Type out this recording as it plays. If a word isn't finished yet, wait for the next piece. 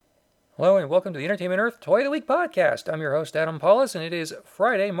Hello and welcome to the Entertainment Earth Toy of the Week podcast. I'm your host, Adam Paulus, and it is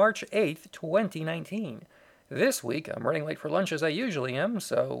Friday, March 8th, 2019. This week, I'm running late for lunch as I usually am,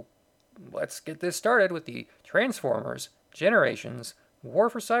 so let's get this started with the Transformers, Generations, War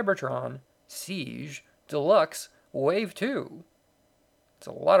for Cybertron, Siege, Deluxe, Wave 2. It's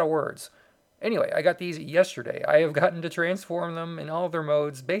a lot of words. Anyway, I got these yesterday. I have gotten to transform them in all of their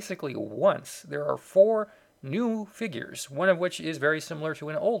modes basically once. There are four new figures, one of which is very similar to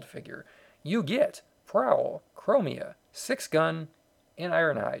an old figure. You get Prowl, Chromia, Six Gun, and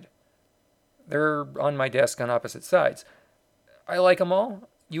Ironhide. They're on my desk on opposite sides. I like them all.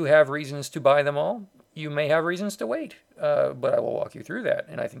 You have reasons to buy them all. You may have reasons to wait, but I will walk you through that,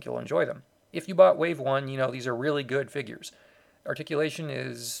 and I think you'll enjoy them. If you bought Wave 1, you know these are really good figures. Articulation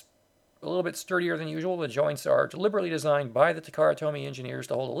is a little bit sturdier than usual. The joints are deliberately designed by the Takara Tomy engineers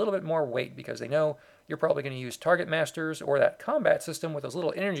to hold a little bit more weight because they know you're probably going to use Target Masters or that combat system with those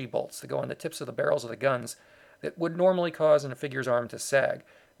little energy bolts that go on the tips of the barrels of the guns that would normally cause a figure's arm to sag.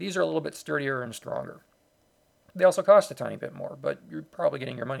 These are a little bit sturdier and stronger. They also cost a tiny bit more, but you're probably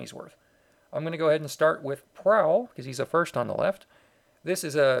getting your money's worth. I'm going to go ahead and start with Prowl because he's the first on the left. This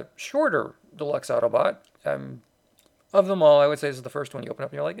is a shorter deluxe Autobot. Of them all, I would say this is the first one you open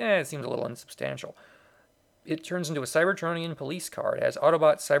up and you're like, it seems a little insubstantial. It turns into a Cybertronian police car. It has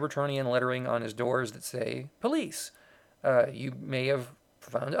Autobot Cybertronian lettering on his doors that say police. You may have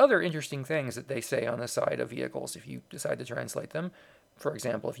found other interesting things that they say on the side of vehicles if you decide to translate them. For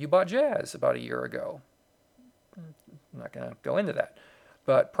example, if you bought Jazz about a year ago. I'm not going to go into that.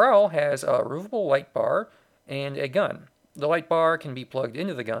 But Prowl has a removable light bar and a gun. The light bar can be plugged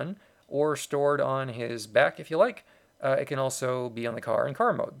into the gun or stored on his back if you like. It can also be on the car in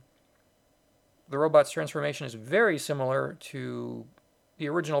car mode. The robot's transformation is very similar to the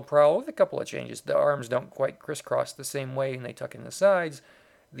original Prowl with a couple of changes. The arms don't quite crisscross the same way and they tuck in the sides.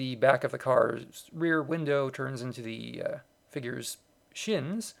 The back of the car's rear window turns into the figure's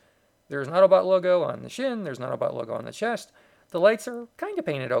shins. There's an Autobot logo on the shin. There's an Autobot logo on the chest. The lights are kind of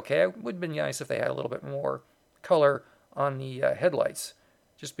painted okay. It would have been nice if they had a little bit more color on the headlights,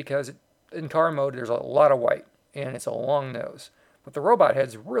 just because in car mode there's a lot of white and it's a long nose. But the robot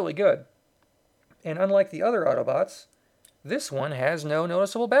head's really good. And unlike the other Autobots, this one has no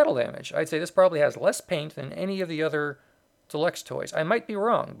noticeable battle damage. I'd say this probably has less paint than any of the other deluxe toys. I might be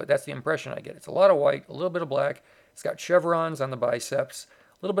wrong, but that's the impression I get. It's a lot of white, a little bit of black. It's got chevrons on the biceps,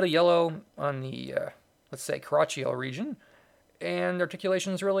 a little bit of yellow on the, let's say, crotchial region, and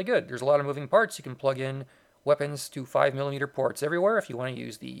articulation is really good. There's a lot of moving parts. You can plug in weapons to 5mm ports everywhere. If you want to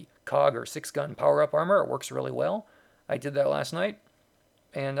use the COG or 6-gun power-up armor, it works really well. I did that last night,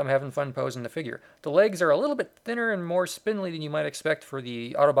 and I'm having fun posing the figure. The legs are a little bit thinner and more spindly than you might expect for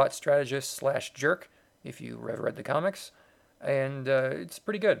the Autobot strategist slash jerk, if you have read the comics, and it's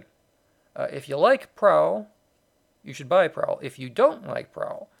pretty good. If you like Prowl, you should buy Prowl. If you don't like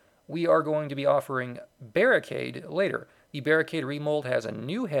Prowl, we are going to be offering Barricade later. The Barricade remold has a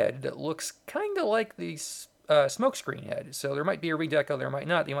new head that looks kind of like the smokescreen head. So there might be a redeco, there might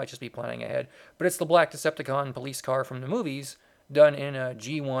not. You might just be planning ahead. But it's the black Decepticon police car from the movies done in a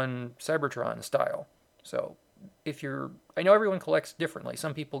G1 Cybertron style. So if you're... I know everyone collects differently.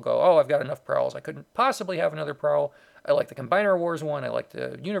 Some people go, I've got enough Prowls. I couldn't possibly have another Prowl. I like the Combiner Wars one. I like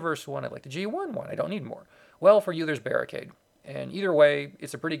the Universe one. I like the G1 one. I don't need more. Well, for you, there's Barricade. And either way,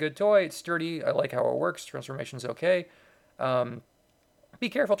 it's a pretty good toy. It's sturdy. I like how it works. Transformation's okay. Be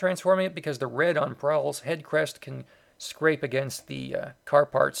careful transforming it because the red on Prowl's head crest can scrape against the car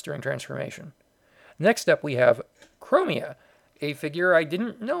parts during transformation. Next up, we have Chromia, a figure I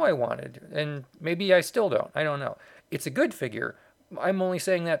didn't know I wanted, and maybe I still don't. I don't know. It's a good figure. I'm only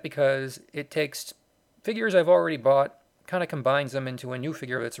saying that because it takes figures I've already bought, kind of combines them into a new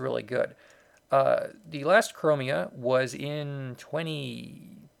figure that's really good. The last Chromia was in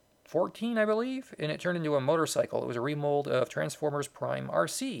 2014, I believe, and it turned into a motorcycle. It was a remold of Transformers Prime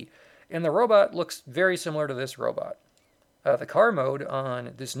RC, and the robot looks very similar to this robot. The car mode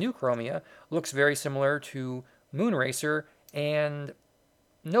on this new Chromia looks very similar to Moonracer and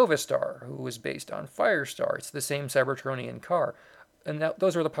Novastar, who was based on Firestar. It's the same Cybertronian car. And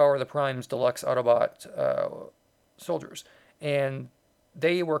those are the Power of the Primes Deluxe Autobot soldiers. And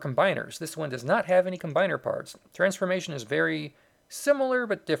they were combiners. This one does not have any combiner parts. Transformation is very similar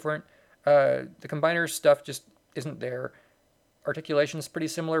but different. The combiner stuff just isn't there. Articulation is pretty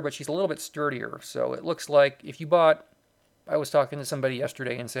similar, but she's a little bit sturdier. So it looks like if you bought... I was talking to somebody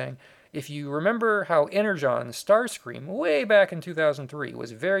yesterday and saying, if you remember how Energon Starscream, way back in 2003,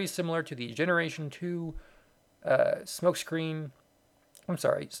 was very similar to the Generation 2 Smokescream... I'm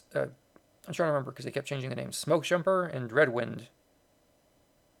sorry, I'm trying to remember because they kept changing the names. Smoke Jumper and Dreadwind.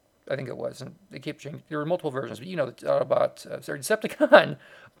 I think it was, and they keep changing. There were multiple versions, but you know, the Autobot, Decepticon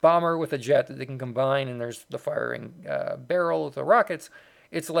bomber with a jet that they can combine, and there's the firing barrel with the rockets.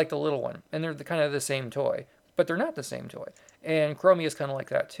 It's like the little one, and they're kind of the same toy, but they're not the same toy. And Chromia is kind of like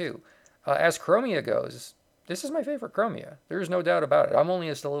that too. As Chromia goes, this is my favorite Chromia. There's no doubt about it. I'm only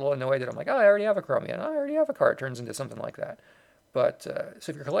just a little annoyed that I'm like, oh, I already have a Chromia, and I already have a car. It turns into something like that. But so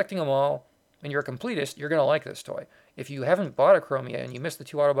if you're collecting them all and you're a completist, you're going to like this toy. If you haven't bought a Chromia and you missed the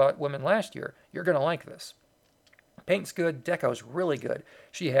two Autobot women last year, you're going to like this. Paint's good. Deco's really good.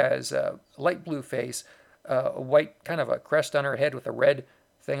 She has a light blue face, a white kind of a crest on her head with a red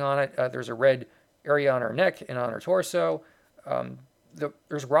thing on it. There's a red area on her neck and on her torso.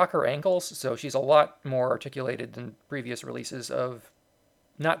 There's rocker ankles, so she's a lot more articulated than previous releases of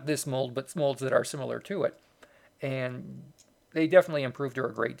not this mold, but molds that are similar to it. And they definitely improved her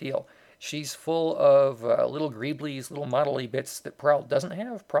a great deal. She's full of little greeblies, little model-y bits that Prowl doesn't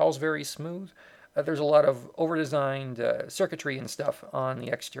have. Prowl's very smooth. There's a lot of over-designed circuitry and stuff on the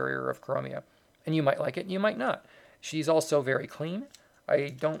exterior of Chromia. And you might like it, and you might not. She's also very clean. I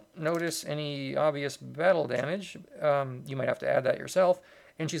don't notice any obvious battle damage. You might have to add that yourself.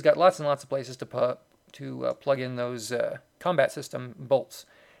 And she's got lots and lots of places to plug in those combat system bolts.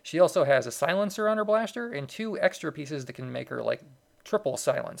 She also has a silencer on her blaster and two extra pieces that can make her like triply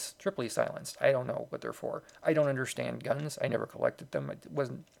silenced. I don't know what they're for. I don't understand guns. I never collected them. I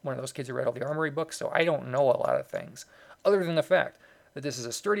wasn't one of those kids who read all the armory books, so I don't know a lot of things. Other than the fact that this is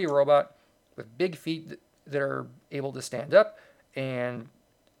a sturdy robot with big feet that are able to stand up and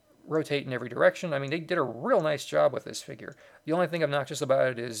rotate in every direction. I mean, they did a real nice job with this figure. The only thing obnoxious about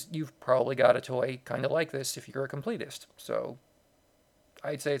it is you've probably got a toy kind of like this if you're a completist. So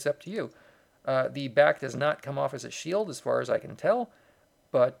I'd say it's up to you. The back does not come off as a shield as far as I can tell,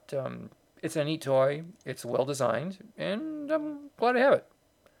 but it's a neat toy. It's well designed, and I'm glad to have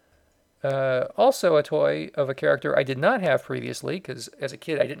it. Also a toy of a character I did not have previously, because as a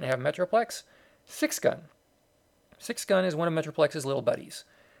kid I didn't have Metroplex, Six Gun. Six Gun is one of Metroplex's little buddies.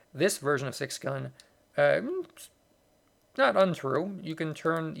 This version of Six Gun, not untrue. You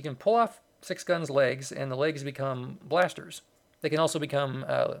can pull off Six Gun's legs, and the legs become blasters. They can also become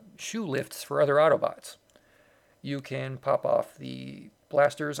shoe lifts for other Autobots. You can pop off the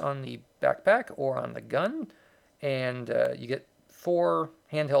blasters on the backpack or on the gun, and you get 4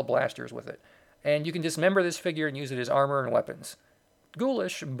 handheld blasters with it. And you can dismember this figure and use it as armor and weapons.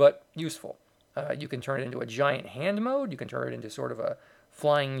 Ghoulish, but useful. You can turn it into a giant hand mode. You can turn it into sort of a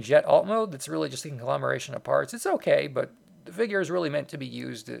flying jet alt mode that's really just a conglomeration of parts. It's okay, but the figure is really meant to be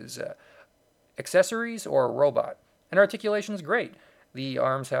used as accessories or a robot. And articulation is great. The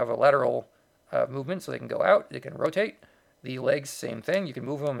arms have a lateral movement, so they can go out, they can rotate. The legs, same thing. You can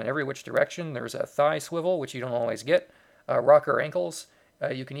move them in every which direction. There's a thigh swivel, which you don't always get. Rocker ankles.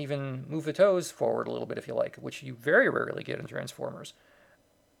 You can even move the toes forward a little bit if you like, which you very rarely get in Transformers.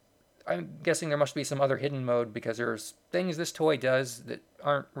 I'm guessing there must be some other hidden mode because there's things this toy does that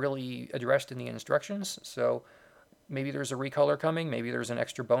aren't really addressed in the instructions. So maybe there's a recolor coming. Maybe there's an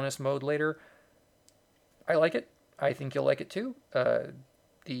extra bonus mode later. I like it. I think you'll like it too.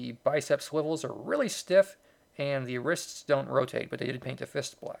 The bicep swivels are really stiff, and the wrists don't rotate, but they did paint the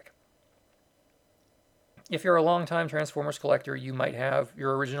fist black. If you're a long-time Transformers collector, you might have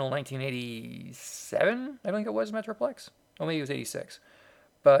your original 1987, I think it was, Metroplex. Oh, maybe it was 86.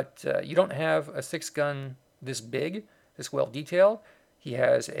 But you don't have a Six Gun this big, this well-detailed. He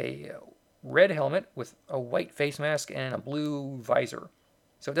has a red helmet with a white face mask and a blue visor.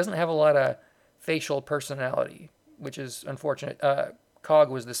 So it doesn't have a lot of facial personality, which is unfortunate. Cog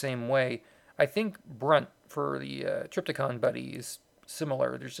was the same way. I think Brunt for the Trypticon buddy is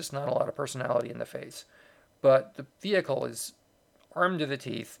similar. There's just not a lot of personality in the face. But the vehicle is armed to the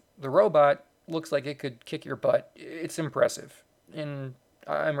teeth. The robot looks like it could kick your butt. It's impressive. And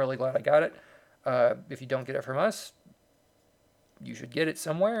I'm really glad I got it. If you don't get it from us, you should get it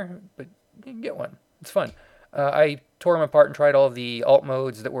somewhere, but you can get one. It's fun. I tore them apart and tried all of the alt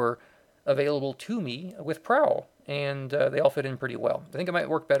modes that were available to me with Prowl, and they all fit in pretty well. I think it might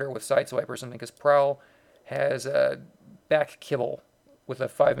work better with Sideswipe or something, because Prowl has a back kibble with a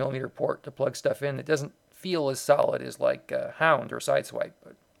 5mm port to plug stuff in that doesn't feel as solid as like Hound or Sideswipe,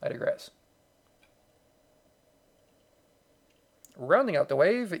 but I digress. Rounding out the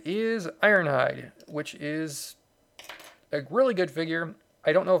wave is Ironhide, which is a really good figure.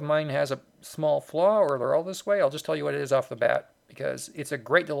 I don't know if mine has a small flaw or they're all this way. I'll just tell you what it is off the bat, because it's a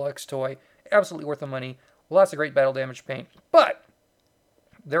great deluxe toy, absolutely worth the money, lots of great battle damage paint, but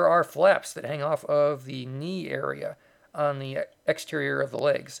there are flaps that hang off of the knee area on the exterior of the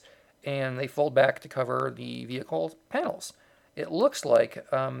legs, and they fold back to cover the vehicle panels. It looks like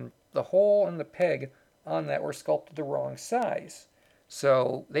the hole and the peg on that were sculpted the wrong size.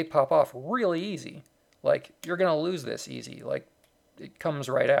 So they pop off really easy. Like, you're going to lose this easy. Like, it comes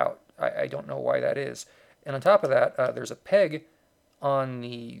right out. I don't know why that is. And on top of that, there's a peg on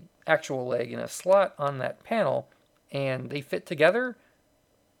the actual leg and a slot on that panel, and they fit together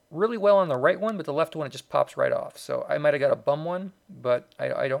really well on the right one, but the left one, it just pops right off. So I might have got a bum one, but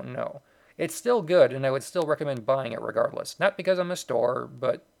I don't know. It's still good, and I would still recommend buying it regardless. Not because I'm a store,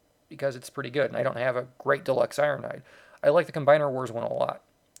 but because it's pretty good, and I don't have a great deluxe Ironhide. I like the Combiner Wars one a lot,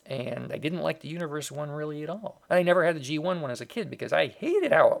 and I didn't like the Universe one really at all. And I never had the G1 one as a kid because I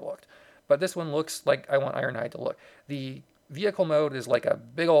hated how it looked. But this one looks like I want Ironhide to look. The vehicle mode is like a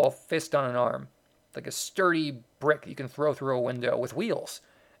big old fist on an arm, like a sturdy brick you can throw through a window with wheels.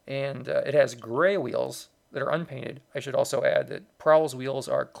 And it has gray wheels that are unpainted. I should also add that Prowl's wheels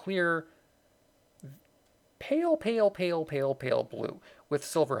are clear, pale blue with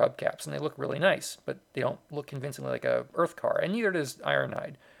silver hubcaps, and they look really nice, but they don't look convincingly like a Earth car, and neither does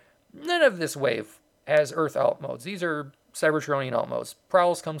Ironhide. None of this wave has Earth alt modes. These are Cybertronian alt modes.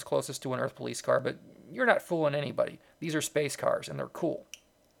 Prowl's comes closest to an Earth police car, but you're not fooling anybody. These are space cars, and they're cool.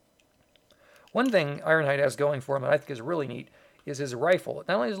 One thing Ironhide has going for him that I think is really neat is his rifle.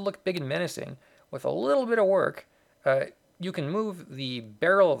 Not only does it look big and menacing, with a little bit of work, you can move the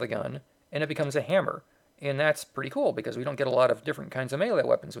barrel of the gun, and it becomes a hammer. And that's pretty cool, because we don't get a lot of different kinds of melee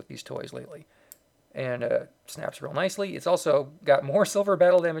weapons with these toys lately. And snaps real nicely. It's also got more silver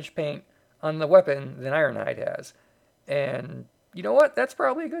battle damage paint on the weapon than Ironhide has. And you know what? That's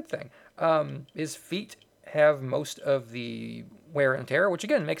probably a good thing. His feet have most of the wear and tear, which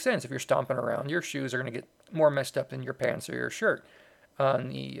again makes sense. If you're stomping around, your shoes are going to get more messed up than your pants or your shirt. On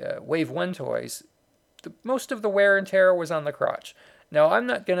the Wave 1 toys, most of the wear and tear was on the crotch. Now, I'm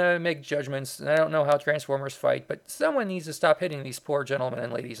not going to make judgments, and I don't know how Transformers fight, but someone needs to stop hitting these poor gentlemen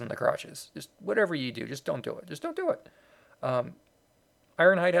and ladies in the crotches. Just whatever you do, just don't do it. Just don't do it.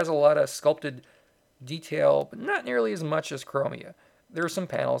 Ironhide has a lot of sculpted detail, but not nearly as much as Chromia. There are some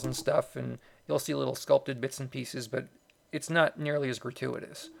panels and stuff, and you'll see little sculpted bits and pieces, but it's not nearly as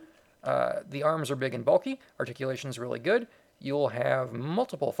gratuitous. The arms are big and bulky. Articulation is really good. You'll have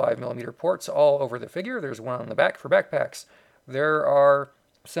multiple 5mm ports all over the figure. There's one on the back for backpacks. There are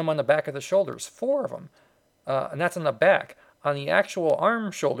some on the back of the shoulders, 4 of them, and that's on the back. On the actual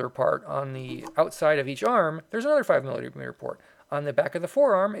arm shoulder part, on the outside of each arm, there's another 5mm port. On the back of the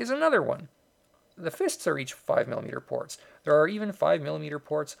forearm is another one. The fists are each 5mm ports. There are even 5mm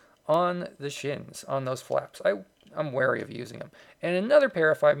ports on the shins, on those flaps. I'm wary of using them. And another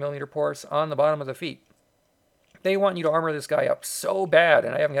pair of 5mm ports on the bottom of the feet. They want you to armor this guy up so bad,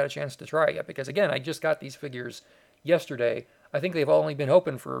 and I haven't got a chance to try it yet, because again, I just got these figures yesterday. I think they've only been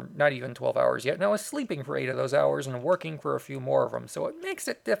open for not even 12 hours yet, and I was sleeping for 8 of those hours and working for a few more of them, so it makes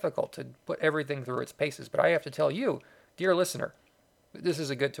it difficult to put everything through its paces. But I have to tell you, dear listener, this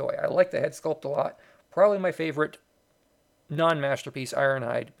is a good toy. I like the head sculpt a lot. Probably my favorite non-Masterpiece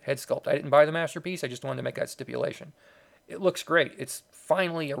Ironhide head sculpt. I didn't buy the Masterpiece, I just wanted to make that stipulation. It looks great. It's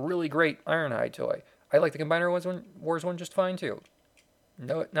finally a really great Ironhide toy. I like the Combiner Wars one just fine too.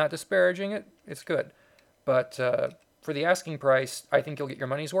 No, not disparaging it, it's good. But for the asking price, I think you'll get your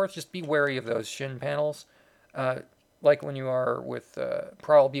money's worth. Just be wary of those shin panels. Like when you are with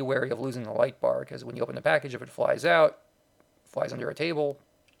Prowl, be wary of losing the light bar, because when you open the package, if it flies out, flies under a table,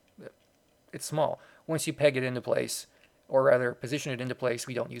 it's small. Once you peg it into place, or rather position it into place,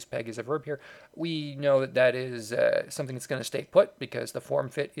 we don't use peg as a verb here, we know that that is something that's going to stay put, because the form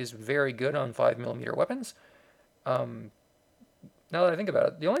fit is very good on 5mm weapons. Now that I think about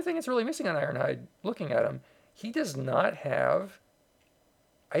it, the only thing that's really missing on Ironhide, looking at him, he does not have,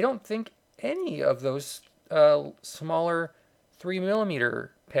 I don't think, any of those smaller 3mm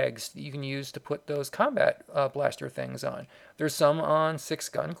pegs that you can use to put those combat blaster things on. There's some on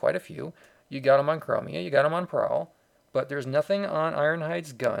 6-gun, quite a few. You got them on Chromia, you got them on Prowl, but there's nothing on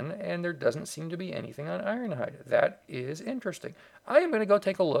Ironhide's gun, and there doesn't seem to be anything on Ironhide. That is interesting. I am going to go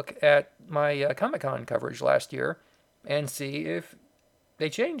take a look at my Comic-Con coverage last year and see if they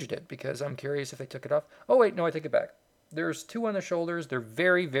changed it, because I'm curious if they took it off. Oh wait, no, I take it back. There's 2 on the shoulders. They're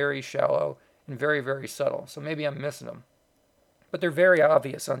very, very shallow and very, very subtle, so maybe I'm missing them. But they're very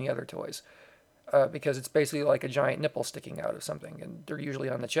obvious on the other toys, because it's basically like a giant nipple sticking out of something, and they're usually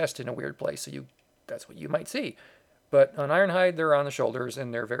on the chest in a weird place, so that's what you might see. But on Ironhide, they're on the shoulders,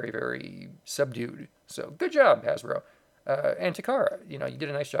 and they're very, very subdued. So good job, Hasbro. And Takara, you did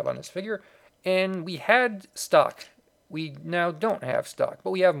a nice job on this figure. And we had stock. We now don't have stock,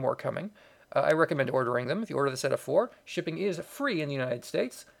 but we have more coming. I recommend ordering them. If you order the set of 4, shipping is free in the United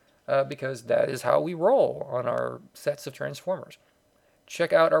States, because that is how we roll on our sets of Transformers.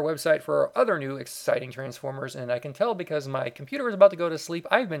 check out our website for other new exciting Transformers, and I can tell because my computer is about to go to sleep,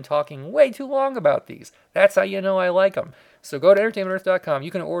 I've been talking way too long about these. That's how you know I like them. So go to entertainmentearth.com. You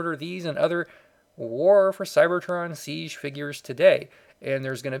can order these and other War for Cybertron Siege figures today, and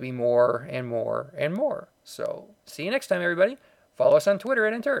there's going to be more and more and more. So see you next time, everybody. Follow us on Twitter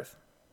at EntEarth.